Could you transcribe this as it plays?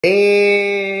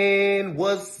And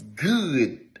what's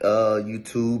good,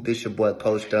 YouTube? This your boy,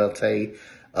 Coach Dante.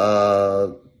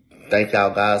 Thank y'all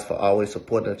guys for always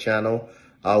supporting the channel,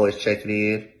 always checking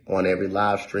in on every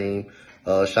live stream.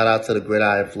 Shout out to the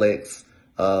Gridiron Flex.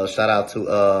 Shout out to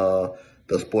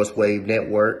the Sports Wave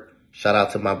Network. Shout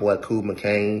out to my boy, Cool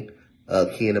McCain,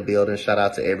 Key in the building. Shout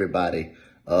out to everybody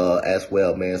as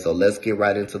well, man. So let's get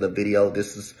right into the video.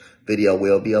 This video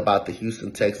will be about the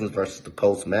Houston Texans versus the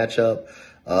Colts matchup.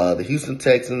 The Houston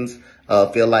Texans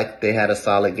feel like they had a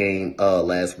solid game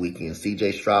last weekend.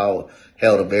 C.J. Stroud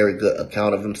held a very good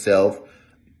account of himself,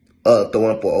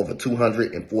 throwing for over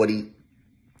 240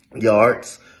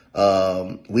 yards.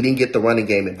 We didn't get the running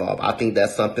game involved. I think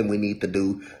that's something we need to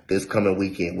do this coming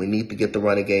weekend. We need to get the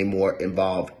running game more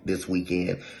involved this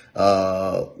weekend.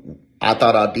 I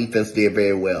thought our defense did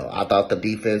very well. I thought the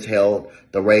defense held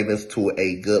the Ravens to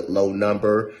a good low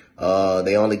number.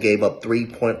 They only gave up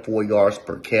 3.4 yards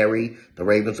per carry. The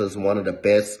Ravens is one of the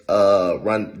best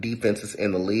run defenses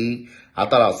in the league. I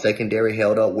thought our secondary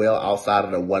held up well outside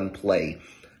of the one play.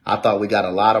 I thought we got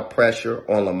a lot of pressure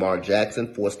on Lamar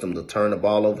Jackson, forced him to turn the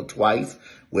ball over twice.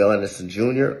 Will Anderson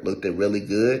Jr. looked really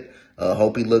good.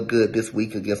 Hope he looked good this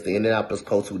week against the Indianapolis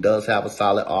Colts, who does have a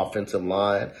solid offensive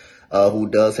line, who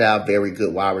does have very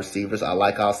good wide receivers. I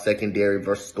like our secondary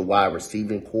versus the wide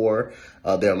receiving core.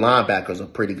 Their linebackers are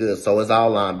pretty good. So is our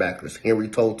linebackers. Henry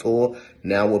To'oTo'o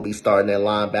now will be starting at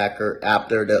linebacker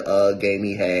after the game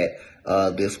he had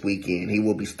this weekend. He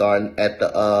will be starting at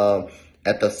the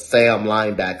Sam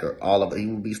linebacker. He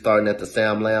will be starting at the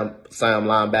Sam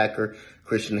linebacker.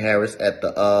 Christian Harris at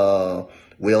the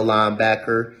Will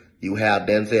linebacker. You have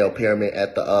Denzel Perryman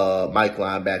at the Mike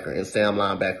linebacker, and Sam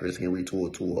linebacker is Henry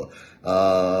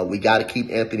To'oTo'o. We got to keep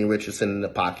Anthony Richardson in the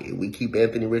pocket. If we keep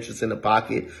Anthony Richardson in the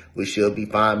pocket, we should be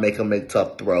fine. Make him make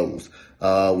tough throws.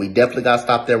 We definitely got to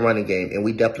stop their running game, and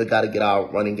we definitely got to get our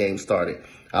running game started.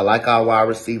 I like our wide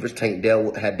receivers. Tank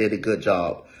Dell did a good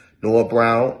job. Noah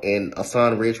Brown and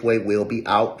Hassan Ridgeway will be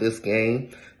out this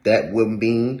game. That will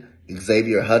mean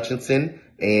Xavier Hutchinson,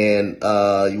 and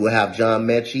you will have John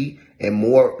Mechie and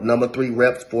more number 3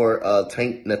 reps for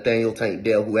Nathaniel Tank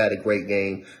Dell, who had a great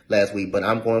game last week. But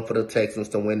I'm going for the Texans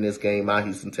to win this game, my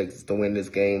Houston Texans to win this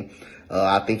game.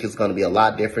 I think it's going to be a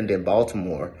lot different than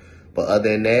Baltimore. But other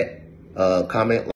than that, comment.